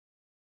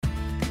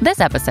This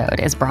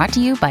episode is brought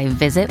to you by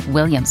Visit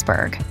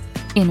Williamsburg.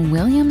 In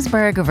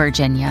Williamsburg,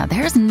 Virginia,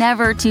 there's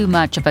never too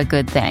much of a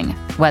good thing.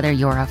 Whether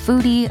you're a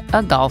foodie,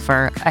 a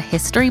golfer, a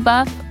history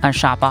buff, a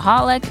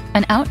shopaholic,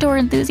 an outdoor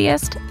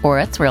enthusiast, or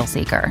a thrill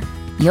seeker,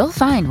 you'll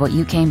find what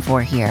you came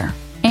for here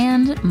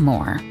and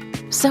more.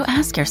 So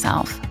ask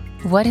yourself,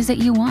 what is it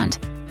you want?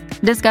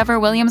 Discover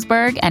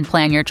Williamsburg and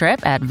plan your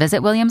trip at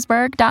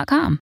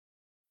visitwilliamsburg.com.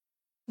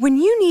 When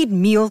you need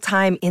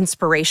mealtime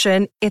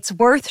inspiration, it's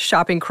worth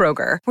shopping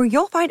Kroger, where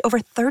you'll find over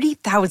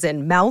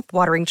 30,000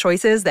 mouth-watering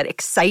choices that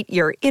excite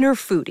your inner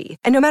foodie.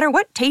 And no matter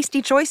what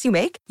tasty choice you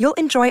make, you'll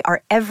enjoy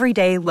our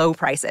everyday low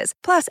prices,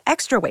 plus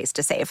extra ways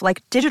to save,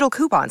 like digital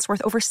coupons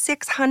worth over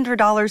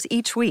 $600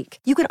 each week.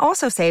 You can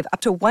also save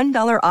up to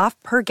 $1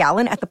 off per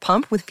gallon at the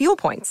pump with fuel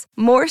points.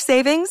 More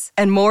savings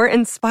and more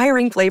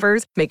inspiring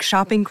flavors make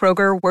shopping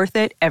Kroger worth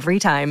it every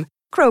time.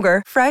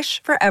 Kroger,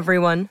 fresh for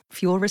everyone.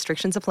 Fuel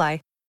restrictions apply.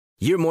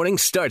 Your morning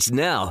starts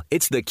now.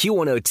 It's the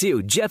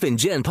Q102 Jeff and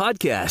Jen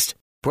podcast,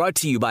 brought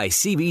to you by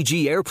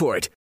CBG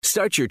Airport.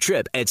 Start your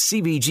trip at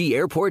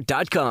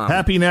CBGAirport.com.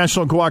 Happy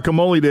National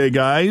Guacamole Day,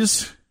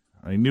 guys.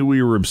 I knew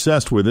we were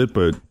obsessed with it,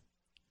 but...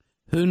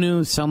 Who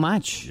knew so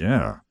much?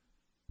 Yeah.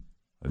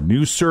 A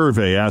new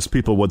survey asked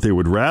people what they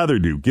would rather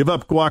do. Give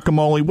up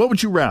guacamole. What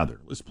would you rather?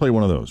 Let's play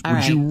one of those.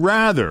 Would you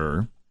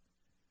rather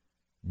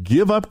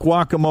give up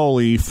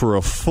guacamole for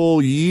a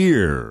full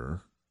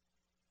year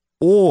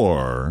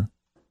or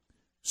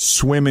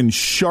swim in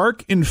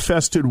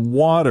shark-infested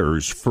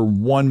waters for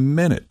 1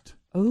 minute?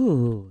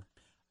 Ooh.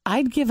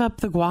 I'd give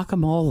up the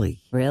guacamole.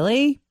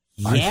 Really?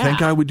 I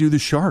think I would do the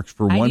sharks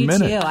for 1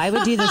 minute. Too. I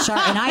would do the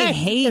shark, and I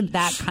hate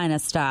that kind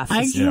of stuff.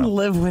 I can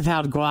live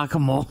without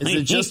guacamole. Is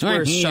it just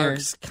where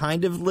sharks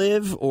kind of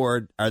live,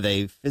 or are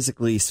they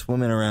physically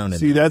swimming around?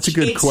 See, that's a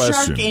good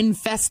question. It's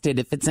shark-infested.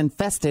 If it's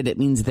infested, it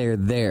means they're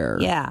there.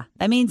 Yeah.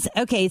 That means,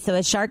 okay, so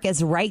a shark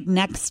is right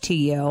next to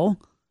you.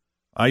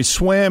 I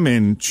swam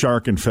in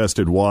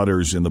shark-infested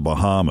waters in the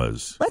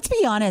Bahamas. Let's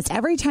be honest.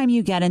 Every time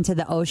you get into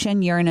the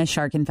ocean, you're in a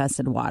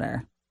shark-infested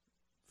water.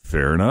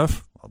 Fair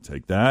enough. I'll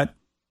take that.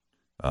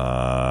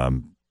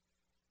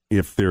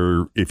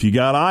 If you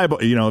got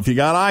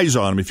eyes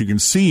on them, if you can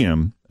see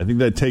them, I think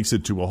that takes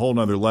it to a whole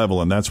nother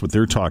level, and that's what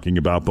they're talking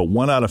about. But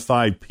 1 out of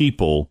 5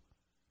 people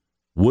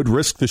would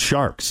risk the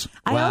sharks.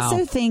 I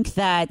also think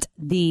that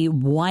the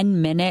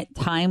 1 minute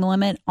time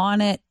limit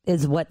on it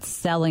is what's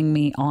selling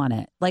me on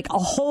it. Like a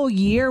whole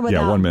year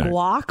without 1 minute.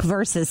 guac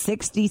versus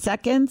 60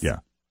 seconds. Yeah.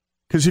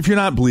 Because if you're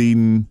not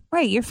bleeding,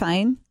 right, you're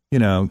fine.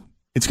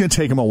 It's going to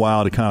take them a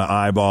while to kind of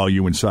eyeball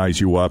you and size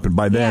you up, and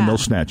by then they'll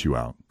snatch you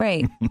out.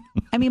 Right.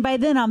 I mean, by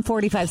then I'm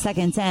 45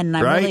 seconds in, and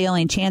I'm really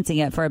only chancing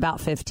it for about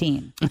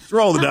 15. Let's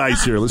roll the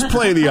dice here. Let's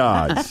play the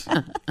odds.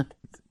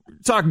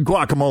 Talking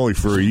guacamole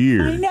for a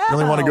year. I know. You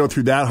really want to go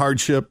through that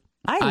hardship?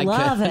 I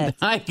love it.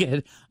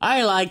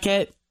 I like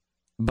it,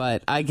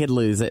 but I could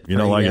lose it. You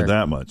don't like it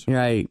that much.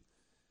 Right.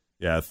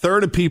 Yeah, a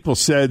third of people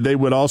said they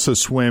would also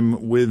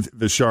swim with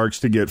the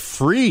sharks to get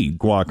free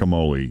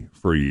guacamole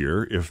for a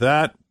year, if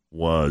that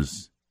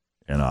was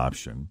an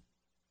option.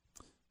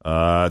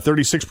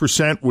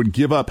 36% would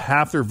give up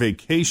half their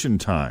vacation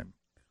time.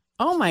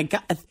 Oh, my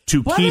God.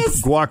 To keep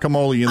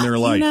guacamole in their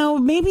life.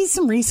 Maybe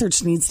some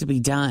research needs to be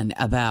done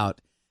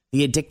about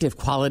the addictive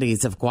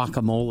qualities of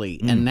guacamole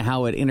and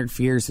how it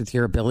interferes with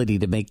your ability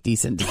to make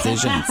decent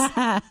decisions.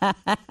 I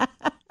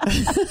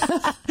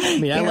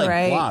mean, I like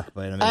guac,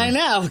 but I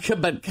know,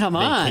 but come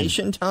on.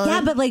 Vacation time?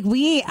 Yeah, but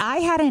I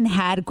hadn't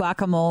had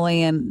guacamole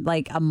in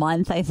like a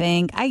month, I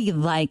think. I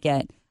like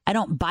it. I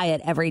don't buy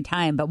it every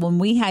time, but when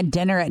we had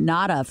dinner at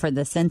Nada for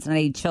the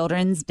Cincinnati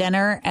Children's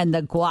Dinner and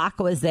the guac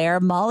was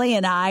there, Molly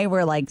and I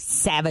were like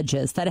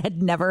savages that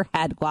had never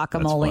had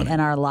guacamole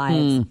in our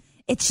lives.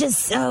 It's just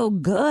so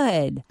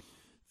good.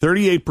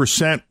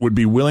 38% would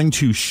be willing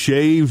to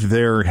shave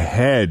their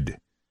head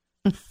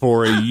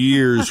for a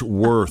year's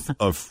worth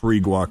of free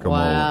guacamole.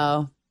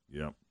 Wow.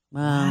 Yep.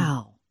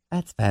 Wow.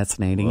 That's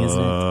fascinating, isn't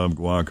it?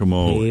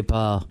 Guacamole.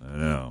 People. I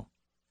know.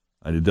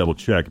 I had to double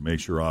check and make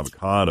sure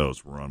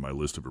avocados were on my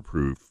list of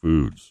approved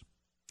foods.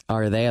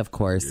 Are they? Of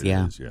course,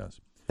 Yes.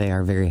 They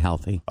are very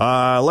healthy.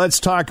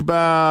 Let's talk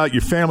about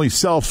your family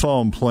cell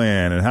phone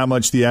plan and how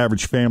much the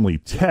average family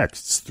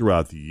texts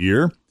throughout the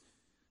year.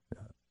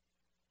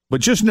 But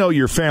just know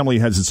your family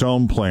has its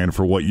own plan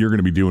for what you're going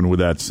to be doing with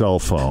that cell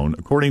phone.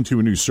 According to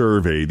a new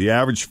survey, the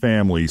average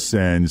family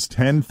sends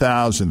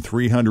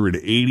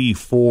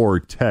 10,384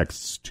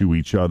 texts to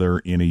each other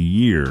in a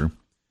year.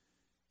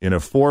 In a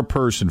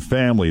 4-person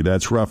family,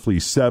 that's roughly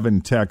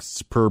 7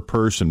 texts per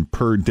person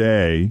per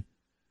day.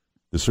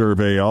 The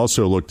survey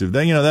also looked at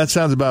that. That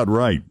sounds about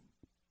right,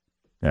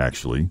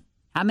 actually.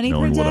 How many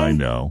knowing per day? What I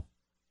know.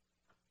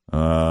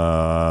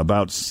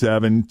 About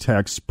 7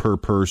 texts per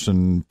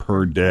person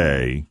per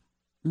day.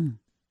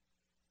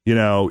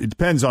 It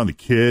depends on the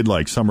kid.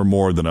 Like some are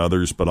more than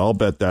others, but I'll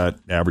bet that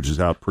averages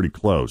out pretty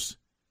close.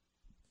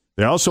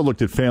 They also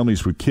looked at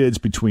families with kids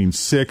between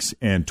 6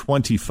 and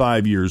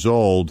 25 years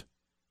old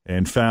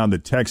and found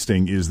that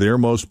texting is their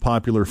most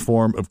popular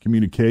form of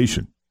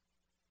communication.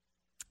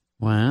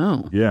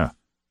 Wow. Yeah.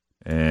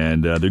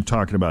 And they're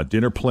talking about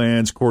dinner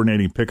plans,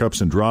 coordinating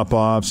pickups and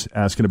drop-offs,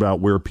 asking about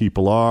where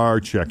people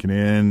are, checking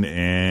in,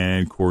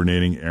 and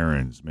coordinating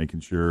errands, making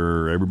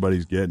sure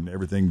everybody's getting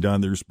everything done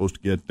they're supposed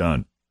to get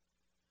done.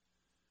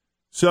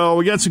 So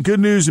we got some good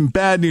news and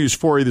bad news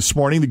for you this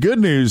morning. The good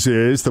news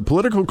is the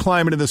political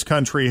climate in this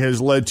country has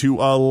led to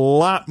a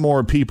lot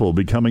more people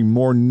becoming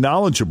more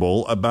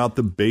knowledgeable about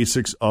the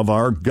basics of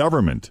our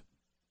government.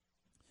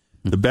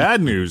 The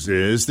bad news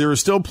is there are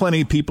still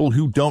plenty of people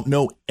who don't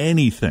know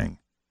anything.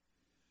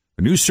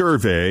 A new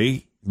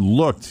survey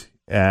looked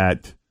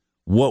at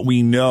what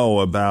we know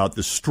about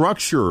the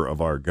structure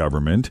of our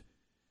government,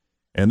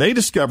 and they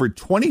discovered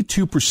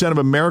 22% of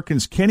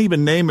Americans can't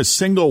even name a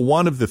single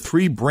one of the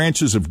three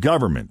branches of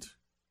government: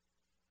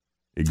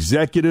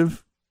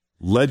 executive,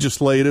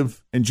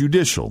 legislative, and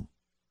judicial.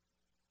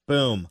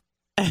 Boom.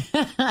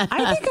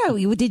 I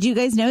think did you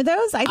guys know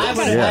those?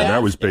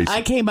 That was basic.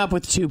 I came up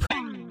with two.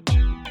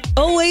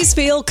 Always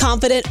feel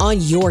confident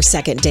on your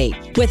second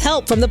date. With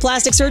help from the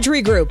Plastic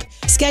Surgery Group.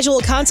 Schedule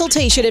a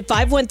consultation at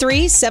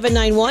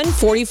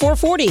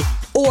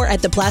 513-791-4440 or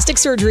at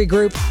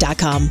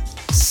theplasticsurgerygroup.com.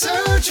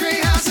 Surgery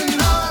has an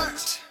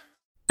art.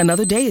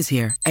 Another day is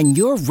here, and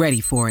you're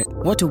ready for it.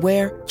 What to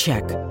wear?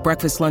 Check.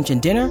 Breakfast, lunch,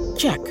 and dinner?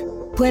 Check.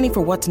 Planning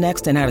for what's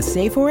next and how to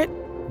save for it?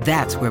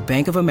 That's where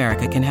Bank of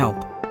America can help.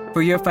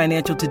 For your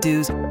financial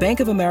to-dos,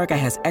 Bank of America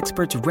has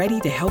experts ready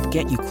to help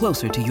get you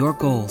closer to your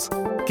goals.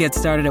 Get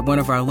started at one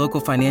of our local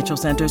financial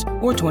centers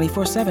or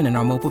 24/7 in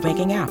our mobile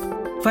banking app.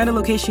 Find a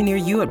location near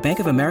you at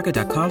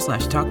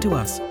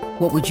bankofamerica.com/talktous.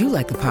 What would you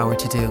like the power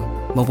to do?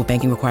 Mobile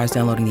banking requires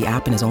downloading the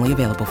app and is only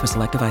available for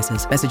select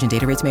devices. Message and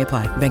data rates may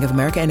apply. Bank of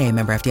America N.A.,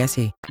 member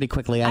FDIC. Pretty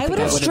quickly, I would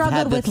have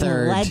struggled with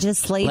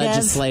legislative.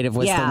 Legislative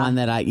was the one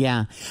that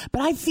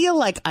But I feel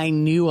like I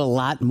knew a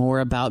lot more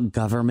about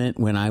government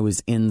when I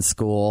was in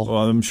school.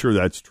 Well, I'm sure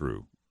that's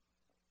true.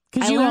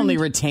 Because you only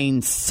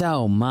retain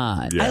so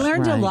much. Yeah. I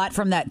learned a lot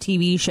from that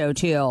TV show,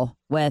 too,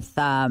 with...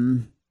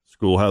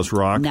 Schoolhouse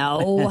Rock?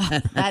 No,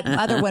 that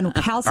other one,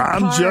 House of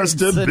Cards. I'm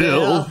just a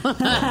Bill. House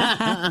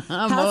of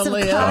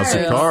Cards. House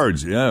of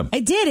Cards, yeah.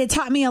 It did. It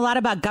taught me a lot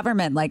about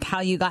government, like how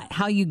you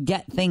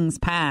get things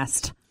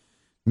passed.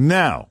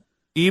 Now,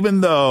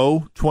 even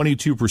though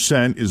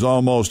 22% is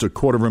almost a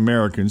quarter of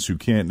Americans who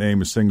can't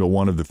name a single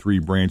one of the three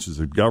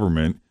branches of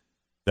government,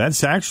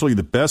 that's actually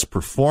the best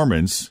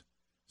performance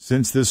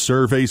since this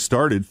survey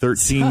started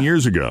 13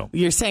 years ago.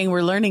 You're saying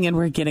we're learning and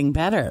we're getting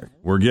better.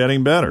 We're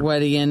getting better. What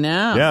do you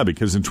know? Yeah,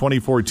 because in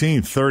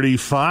 2014,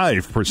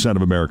 35%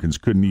 of Americans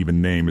couldn't even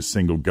name a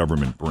single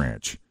government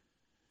branch.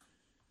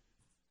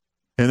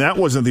 And that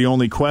wasn't the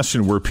only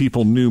question where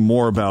people knew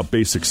more about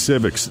basic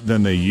civics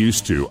than they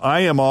used to.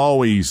 I am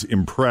always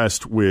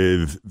impressed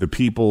with the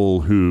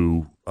people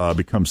who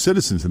become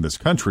citizens in this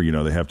country. You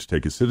know, they have to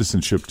take a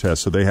citizenship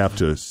test, so they have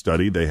to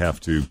study. They have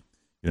to,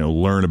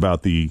 learn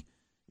about the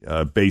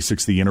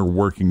basics, the inner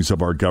workings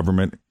of our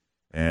government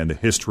and the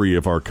history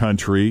of our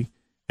country.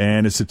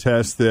 And it's a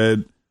test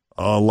that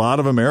a lot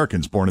of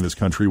Americans born in this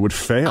country would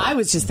fail. I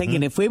was just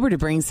thinking, if we were to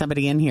bring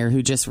somebody in here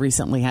who just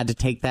recently had to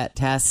take that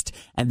test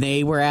and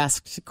they were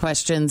asked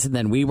questions and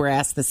then we were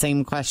asked the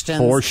same questions.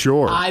 For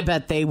sure. I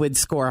bet they would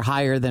score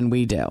higher than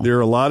we do. There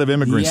are a lot of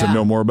immigrants that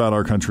know more about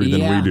our country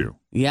than we do.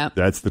 Yep.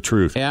 That's the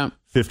truth. Yep.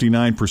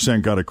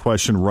 59% got a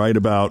question right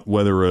about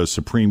whether a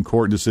Supreme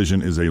Court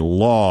decision is a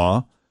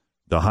law.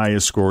 The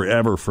highest score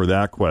ever for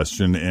that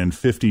question, and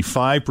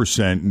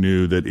 55%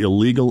 knew that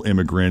illegal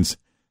immigrants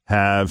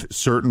have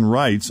certain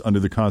rights under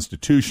the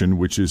Constitution,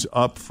 which is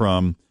up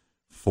from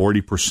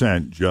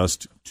 40%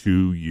 just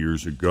 2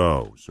 years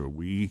ago. So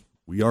we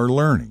are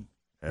learning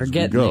as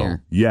we go.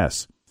 There.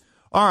 Yes.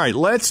 All right,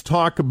 let's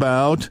talk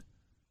about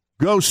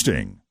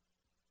ghosting.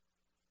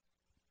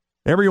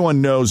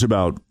 Everyone knows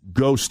about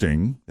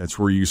ghosting. That's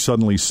where you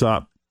suddenly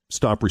stop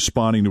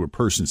responding to a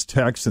person's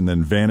text and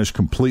then vanish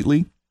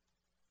completely.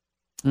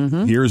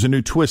 Mm-hmm. Here's a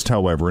new twist,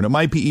 however, and it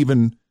might be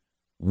even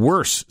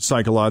worse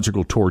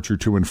psychological torture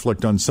to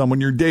inflict on someone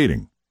you're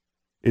dating.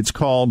 It's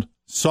called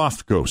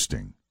soft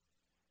ghosting.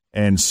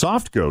 And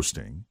soft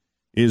ghosting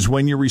is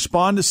when you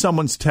respond to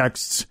someone's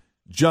texts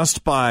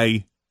just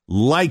by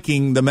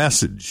liking the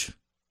message.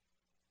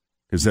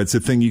 Because that's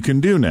the thing you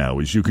can do now,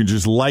 is you can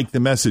just like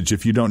the message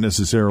if you don't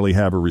necessarily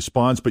have a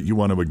response, but you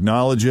want to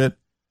acknowledge it.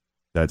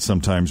 That's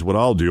sometimes what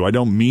I'll do. I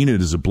don't mean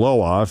it as a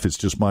blow-off. It's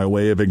just my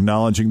way of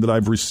acknowledging that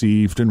I've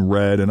received and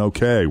read, and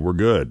okay, we're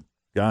good.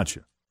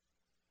 Gotcha.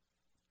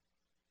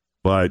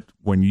 But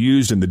when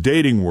used in the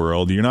dating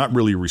world, you're not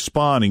really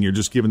responding. You're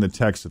just giving the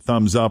text a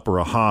thumbs up or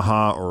a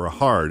ha-ha or a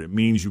heart. It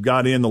means you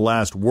got in the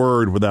last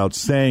word without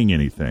saying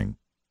anything.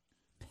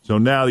 So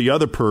now the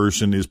other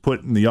person is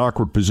put in the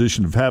awkward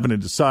position of having to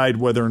decide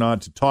whether or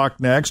not to talk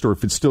next or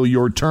if it's still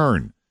your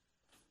turn.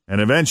 And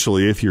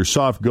eventually, if your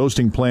soft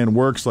ghosting plan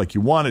works like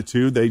you want it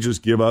to, they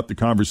just give up, the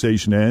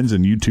conversation ends,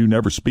 and you two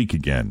never speak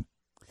again.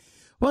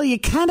 Well,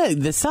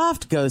 the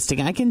soft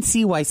ghosting, I can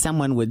see why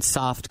someone would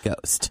soft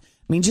ghost.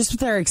 I mean, just with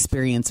their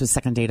experience with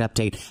Second Date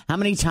Update, how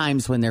many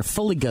times when they're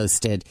fully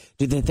ghosted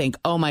do they think,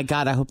 oh, my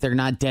God, I hope they're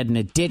not dead in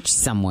a ditch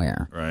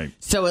somewhere? Right.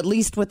 So at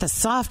least with the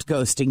soft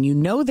ghosting, you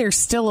know they're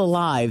still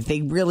alive.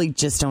 They really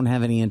just don't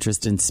have any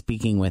interest in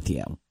speaking with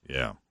you.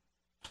 Yeah.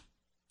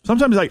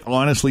 Sometimes I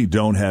honestly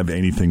don't have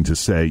anything to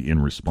say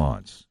in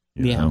response.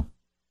 You know?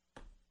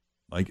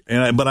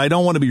 But I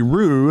don't want to be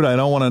rude. I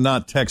don't want to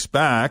not text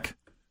back.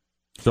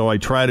 So I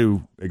try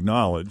to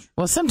acknowledge.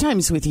 Well,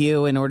 sometimes with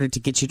you, in order to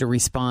get you to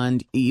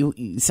respond, you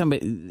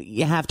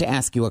have to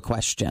ask you a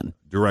question.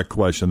 Direct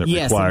question that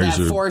requires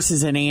that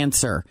forces an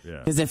answer.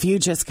 Because if you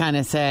just kind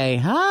of say,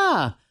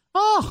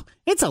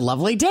 it's a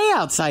lovely day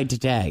outside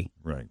today.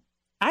 Right.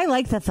 I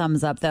like the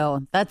thumbs up,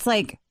 though. That's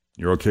like...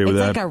 You're okay with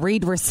that? It's like a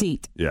read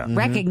receipt. Yeah.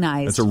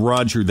 Recognized. It's a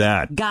Roger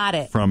that. Got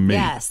it. From me.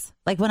 Yes.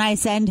 Like when I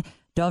send,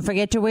 don't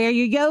forget to wear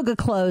your yoga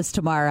clothes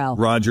tomorrow.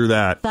 Roger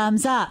that.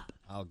 Thumbs up.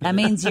 That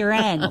means you're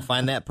in. I'll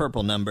find that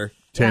purple number.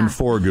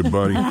 10-4, good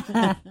buddy.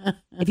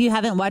 If you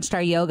haven't watched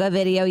our yoga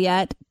video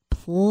yet,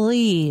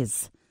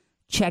 please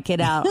check it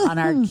out on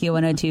our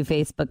Q102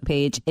 Facebook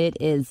page. It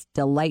is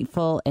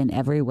delightful in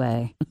every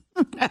way.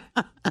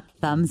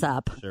 Thumbs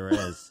up. Sure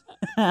is.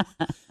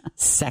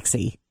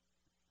 Sexy.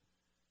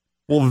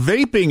 Well,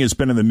 vaping has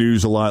been in the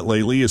news a lot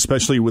lately,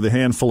 especially with a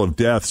handful of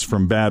deaths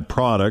from bad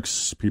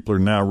products. People are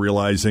now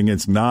realizing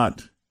it's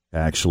not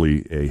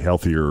actually a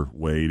healthier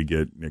way to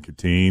get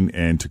nicotine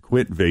and to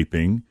quit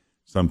vaping.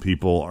 Some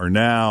people are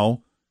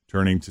now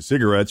turning to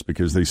cigarettes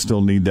because they still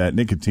need that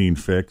nicotine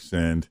fix,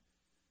 and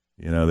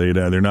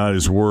they're not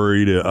as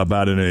worried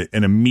about an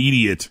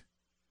immediate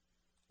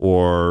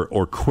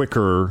or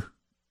quicker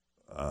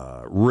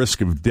risk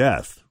of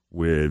death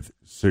with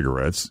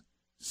cigarettes.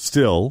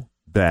 Still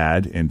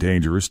bad and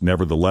dangerous.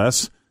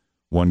 Nevertheless,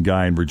 one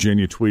guy in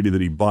Virginia tweeted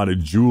that he bought a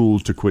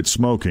Juul to quit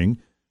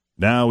smoking.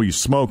 Now he's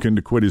smoking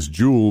to quit his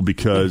Juul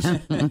because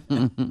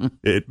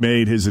it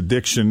made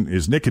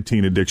his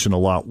nicotine addiction, a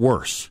lot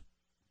worse.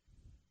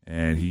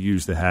 And he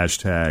used the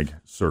hashtag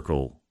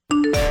circle.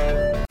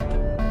 I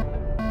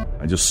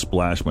just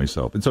splashed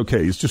myself. It's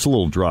okay. It's just a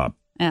little drop.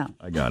 Yeah.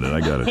 I got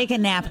it. Take a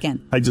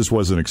napkin. I just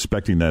wasn't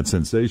expecting that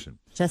sensation.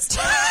 Just...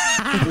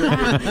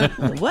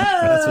 Whoa.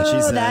 That's what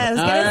she said.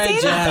 All right,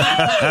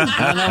 Jeff.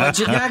 I don't know what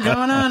you got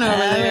going on over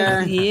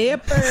there.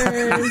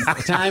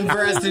 Yippers. Time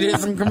for us to do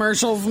some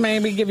commercials,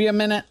 maybe give you a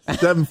minute.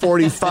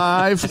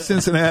 7:45,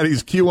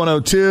 Cincinnati's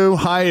Q102.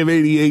 High of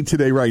 88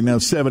 today, right now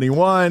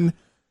 71.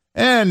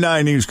 And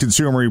 9 News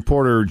consumer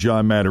reporter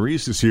John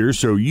Matarese is here,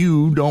 so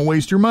you don't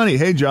waste your money.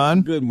 Hey,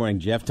 John. Good morning,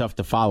 Jeff. Tough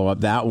to follow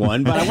up that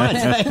one. But I want to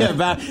tell you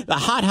about the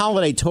hot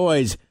holiday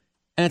toys.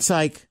 And it's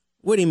like,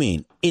 what do you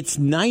mean? It's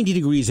 90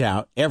 degrees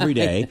out every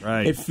day.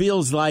 Right. It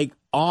feels like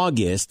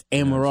August,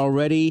 and we're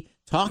already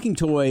talking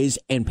toys,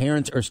 and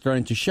parents are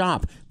starting to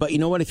shop. But you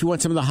know what? If you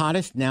want some of the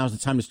hottest, now's the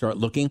time to start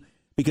looking,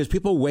 because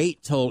people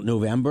wait till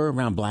November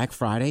around Black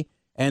Friday,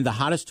 and the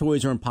hottest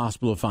toys are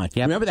impossible to find.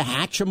 Yep. Remember the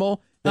Hatchimal?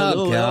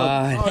 Oh,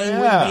 God.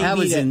 That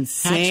was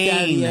insane. Hatched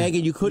out of the egg,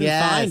 and you couldn't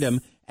find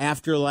them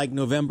after like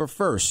November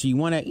 1st. So you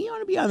want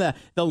to be on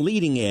the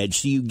leading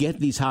edge, so you get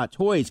these hot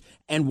toys.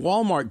 And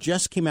Walmart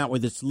just came out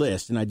with its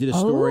list, and I did a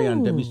story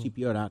on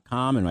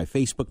WCPO.com and my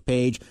Facebook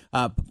page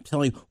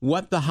telling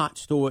what the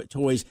hot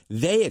toys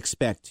they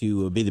expect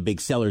to be the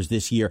big sellers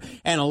this year.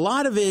 And a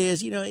lot of it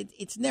is,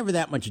 it's never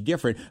that much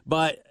different,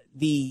 but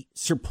the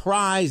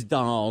surprise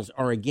dolls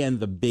are, again,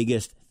 the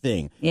biggest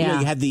thing. Yeah.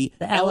 You have the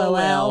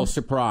LOL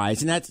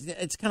surprise, and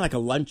it's kind of like a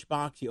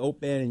lunchbox. You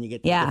open and you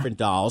get the different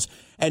dolls.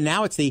 And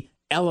now it's the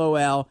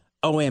LOL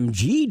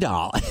OMG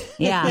doll.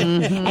 Yeah.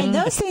 And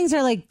those things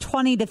are like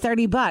 $20 to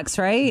 $30,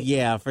 right?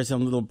 Yeah, for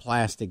some little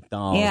plastic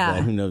dolls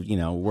that who knows,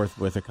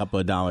 worth a couple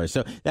of dollars.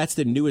 So that's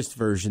the newest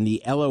version,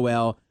 the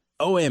LOL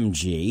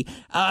OMG.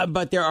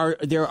 But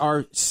there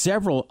are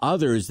several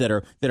others that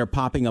are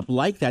popping up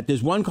like that.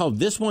 There's one called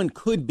This One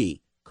Could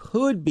Be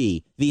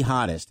the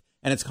Hottest,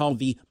 and it's called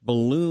the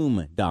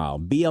Bloom doll,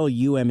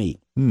 BLUME.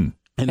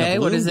 And the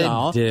what does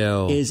doll it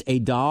do? Is a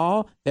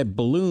doll that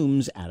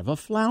blooms out of a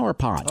flower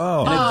pot.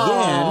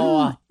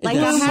 Oh. And again, like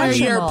the a where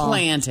same- you're Hatchimal.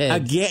 planted.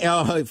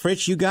 Again,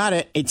 Fritz, you got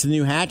it. It's the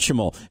new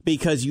Hatchimal,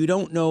 because you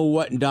don't know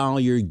what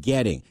doll you're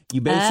getting. You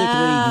basically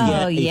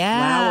get a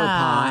flower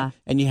pot,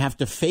 and you have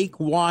to fake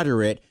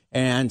water it,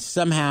 and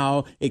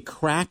somehow it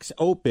cracks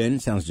open.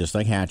 Sounds just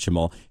like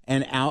Hatchimal,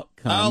 and out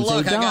comes Oh,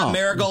 look, a doll. I got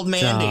Marigold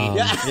Mandy.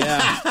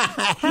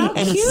 How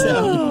And cute.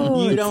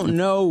 so you don't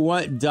know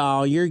what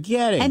doll you're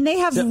getting. And they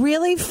have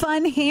really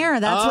fun hair.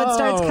 That's what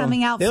starts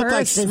coming out they look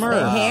like first is the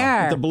Smurfs.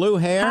 hair. The blue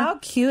hair. How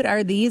cute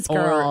are these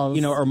girls?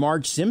 Or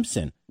Marge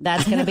Simpson.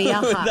 That's going to be a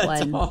hot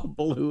That's one. all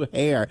blue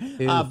hair.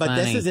 But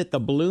this funny. is it, the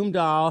Bloom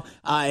doll.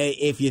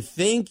 If you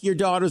think your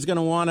daughter's going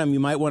to want them, you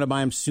might want to buy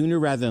them sooner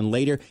rather than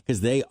later,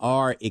 because they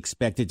are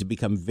expected to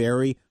become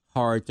very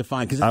hard to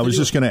find. I was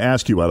just going to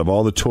ask you, out of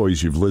all the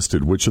toys you've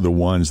listed, which are the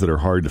ones that are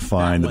hard to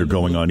find that are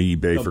going on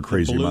eBay for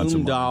crazy the amounts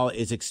of Bloom money? doll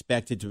is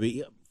expected to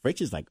be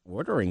Fritz is like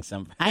ordering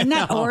something. I'm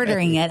not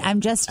ordering it.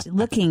 I'm just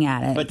looking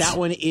at it. But that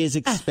one is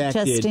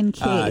expected. Just in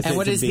case. And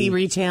what is the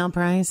retail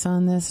price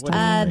on this?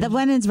 The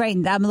one is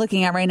I'm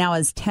looking at right now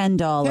is $10.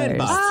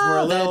 $10 for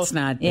a little, that's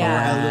not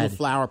bad. a little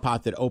flower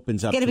pot that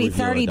opens up. It's going to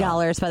be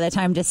 $30 by the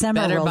time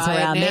December rolls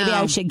around. Maybe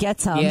I should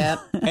get some. Yep.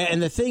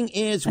 And the thing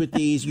is with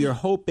these, you're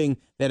hoping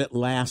that it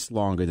lasts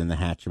longer than the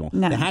Hatchimal.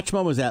 No. The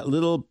Hatchimal was that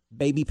little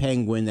baby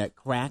penguin that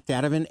cracked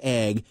out of an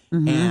egg,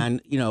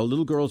 and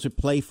little girls would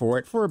play for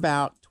it for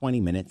about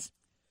 20 minutes.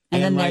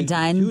 And then they're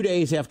done. 2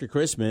 days after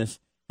Christmas,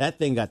 that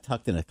thing got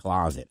tucked in a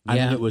closet. I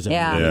mean, it was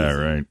amazing. Yeah,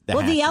 right.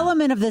 The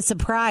element of the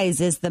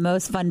surprise is the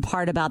most fun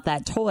part about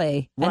that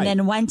toy. Right. And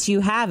then once you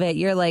have it,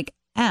 you're like,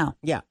 oh.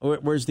 Yeah,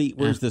 where's the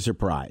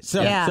surprise?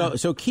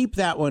 So keep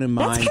that one in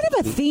mind. That's kind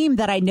of a theme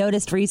that I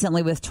noticed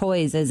recently with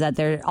toys is that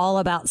they're all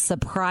about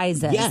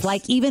surprises. Yes.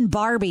 Like even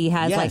Barbie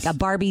has Yes. like a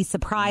Barbie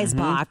surprise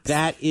box.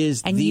 That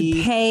is and the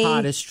you pay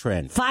hottest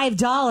trend.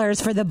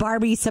 $5 for the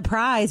Barbie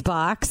surprise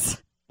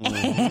box.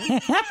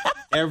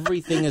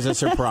 Everything is a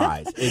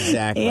surprise.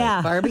 Exactly.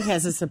 Yeah. Barbie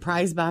has a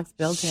surprise box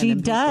built in. She and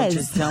people does.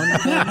 just don't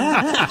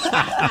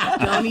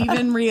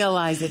even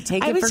realize it.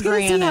 Take I it was for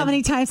going to granted. see how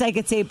many times I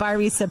could say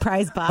Barbie's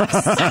surprise box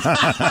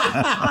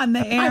on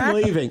the air. I'm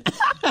leaving.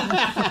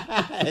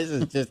 This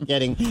is just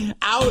getting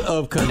out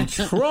of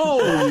control.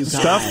 You guys.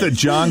 Stuff that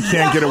John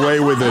can't get away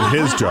with at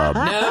his job.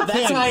 No,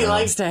 that's why he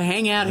likes to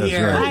hang out That's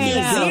here. right.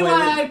 I know. See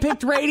why I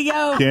picked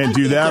radio? Can't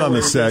do that on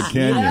the set,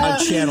 can you? On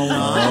Channel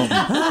 9.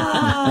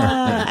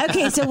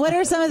 Okay, so what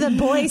are some of the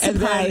boy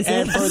surprises?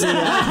 And for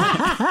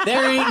the,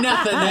 There ain't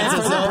nothing that's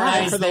a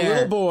surprise for the there.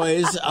 little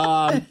boys,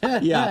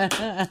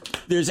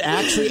 there's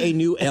actually a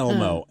new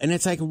Elmo. And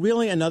it's like,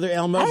 really another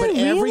Elmo? Oh, but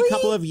every really?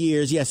 couple of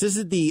years, yes, this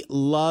is the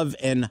Love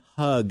and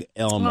Hug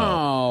Elmo.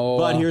 Oh.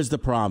 But here's the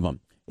problem.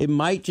 It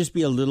might just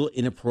be a little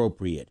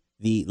inappropriate,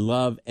 the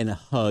Love and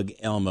Hug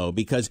Elmo,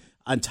 because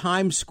on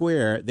Times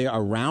Square, they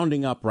are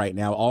rounding up right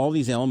now all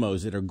these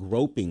Elmos that are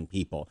groping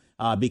people.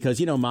 Because,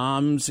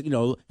 moms,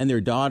 and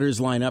their daughters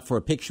line up for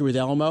a picture with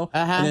Elmo,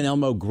 and then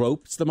Elmo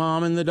gropes the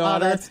mom and the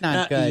daughter. Oh, that's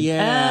not good.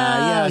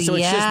 Yeah. So it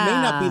just may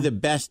not yeah. be the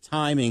best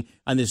timing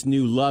on this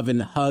new Love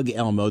and Hug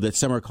Elmo that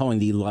some are calling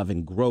the Love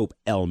and Grope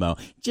Elmo.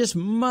 Just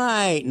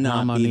might not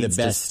Elmo be the needs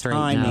to best straighten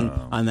timing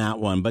up. on that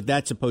one. But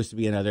that's supposed to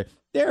be another.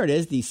 There it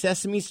is, the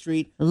Sesame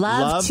Street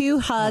Love to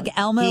Hug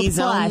Elmo He's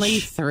plush. only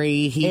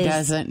 3. He is-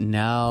 doesn't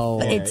know.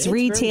 It's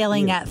very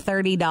retailing cute. at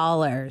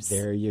 $30.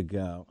 There you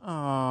go.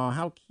 Oh,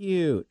 how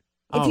cute.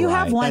 If you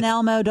have one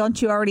Elmo, don't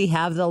you already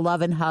have the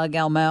Love and Hug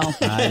Elmo?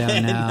 I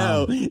don't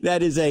know. No,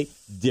 that is a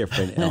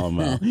different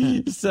Elmo.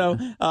 So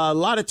a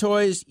lot of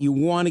toys. You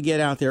want to get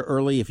out there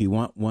early if you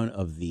want one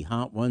of the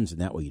hot ones,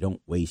 and that way you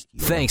don't waste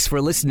your Thanks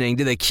for listening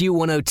to the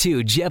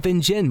Q102 Jeff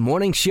and Jen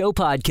Morning Show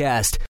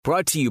podcast,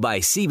 brought to you by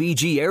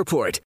CBG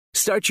Airport.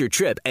 Start your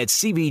trip at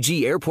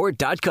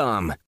CBGAirport.com.